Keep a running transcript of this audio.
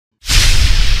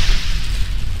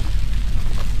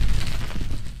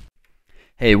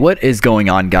Hey, what is going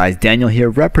on, guys? Daniel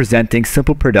here representing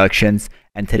Simple Productions,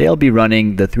 and today I'll be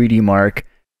running the 3DMark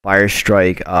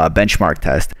FireStrike benchmark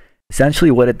test. Essentially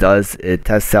what it does, it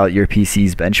tests out your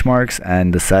PC's benchmarks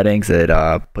and the settings. It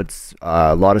puts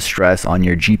a lot of stress on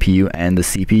your GPU and the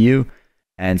CPU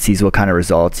and sees what kind of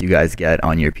results you guys get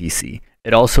on your PC.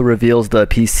 It also reveals the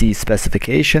PC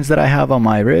specifications that I have on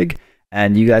my rig,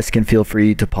 and you guys can feel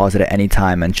free to pause it at any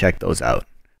time and check those out.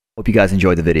 Hope you guys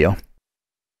enjoy the video.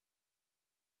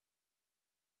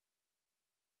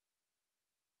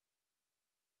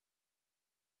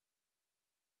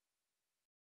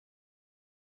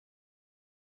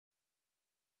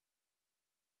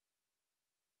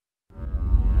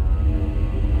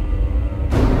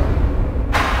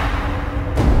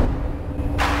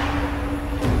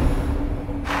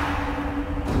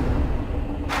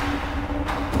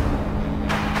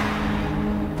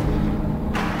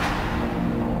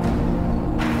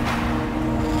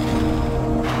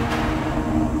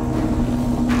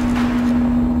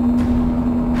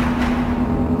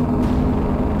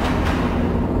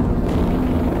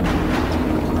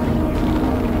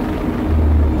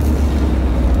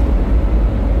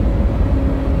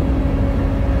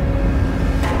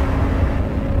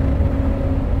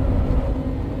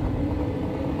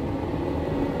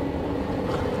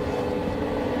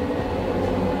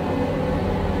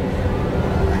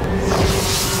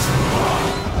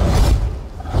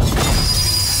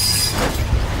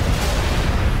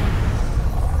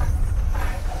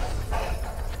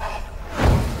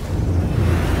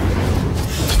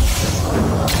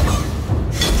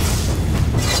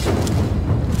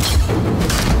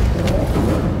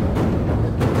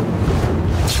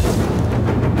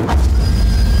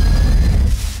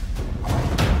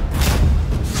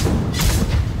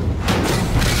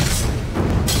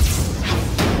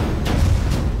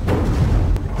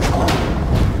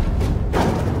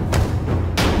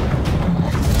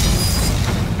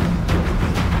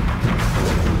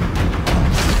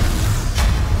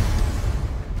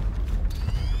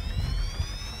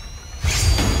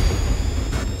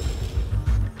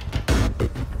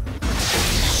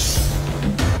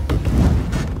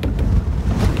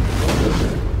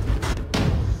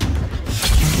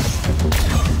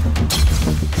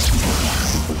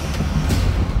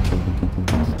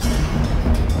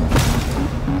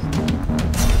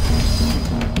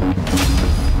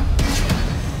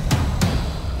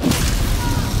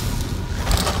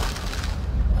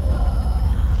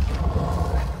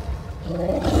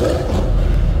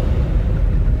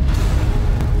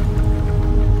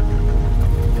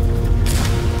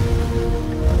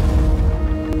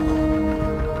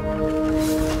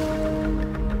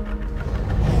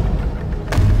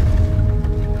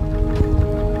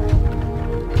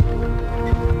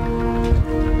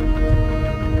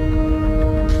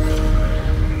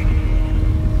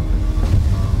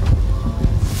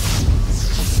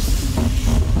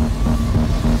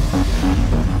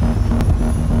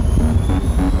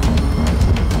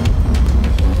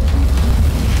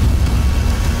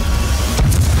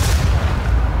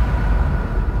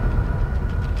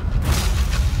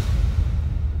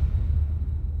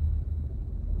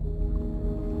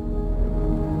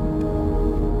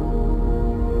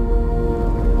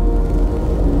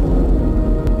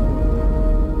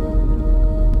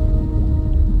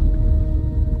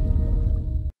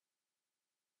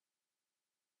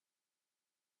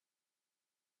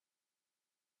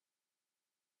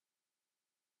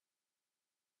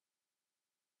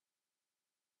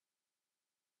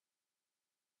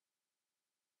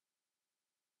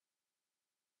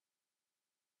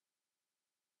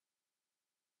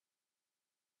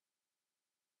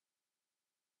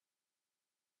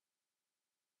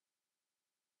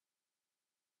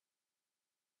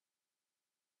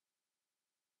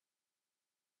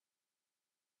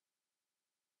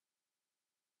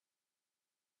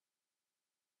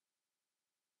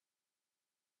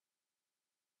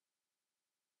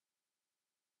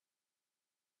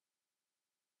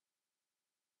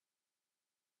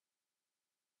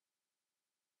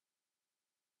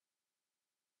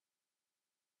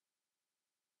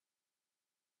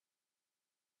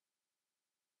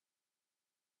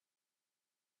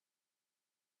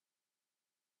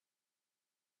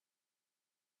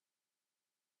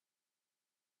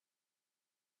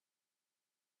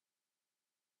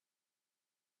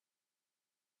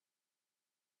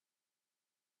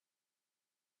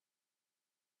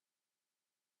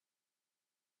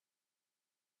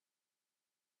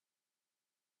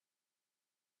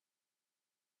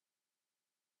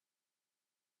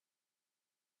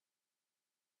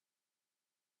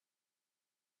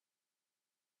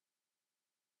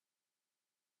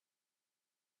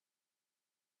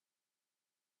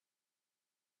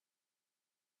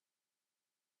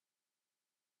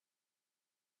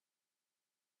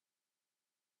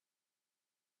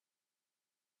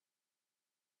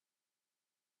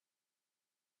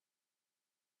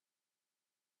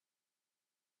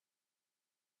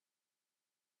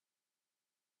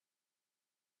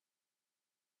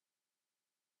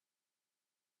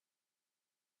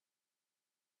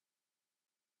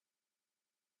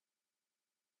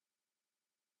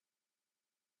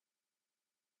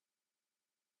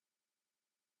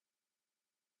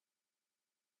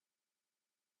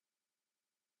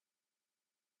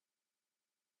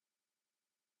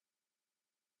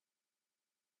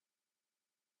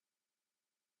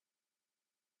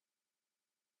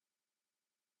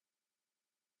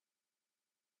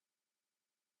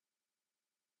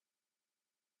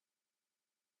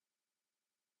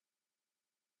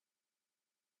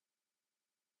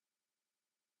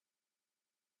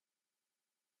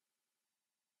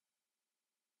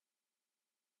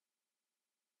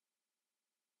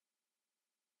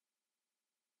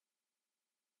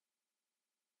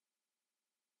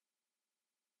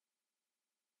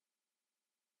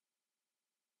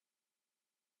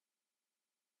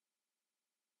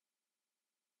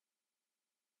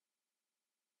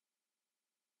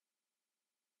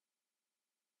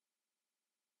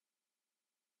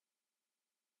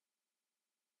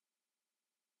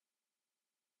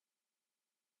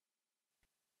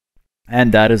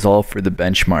 And that is all for the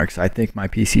benchmarks. I think my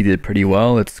PC did pretty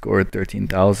well. It scored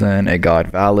 13,000. It got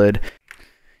valid.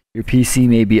 Your PC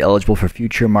may be eligible for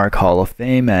future Mark Hall of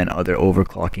Fame and other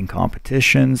overclocking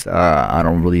competitions. I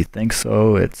don't really think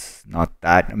so. It's not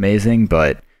that amazing,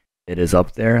 but it is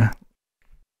up there.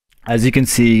 As you can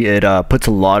see, it puts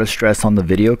a lot of stress on the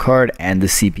video card and the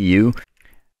CPU.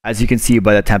 As you can see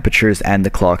by the temperatures and the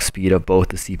clock speed of both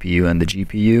the CPU and the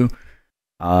GPU.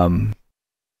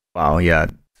 Wow, yeah,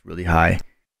 it's really high.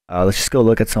 Let's just go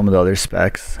look at some of the other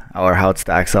specs or how it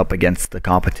stacks up against the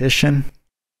competition.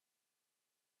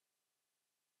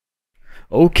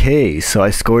 Okay, so I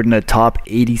scored in the top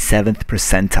 87th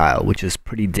percentile, which is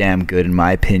pretty damn good in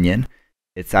my opinion.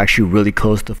 It's actually really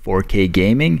close to 4K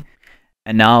gaming.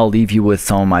 And now I'll leave you with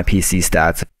some of my PC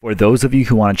stats for those of you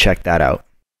who want to check that out.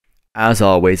 As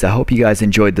always, I hope you guys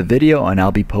enjoyed the video, and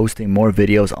I'll be posting more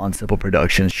videos on Simple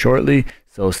Productions shortly,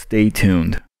 so stay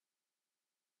tuned.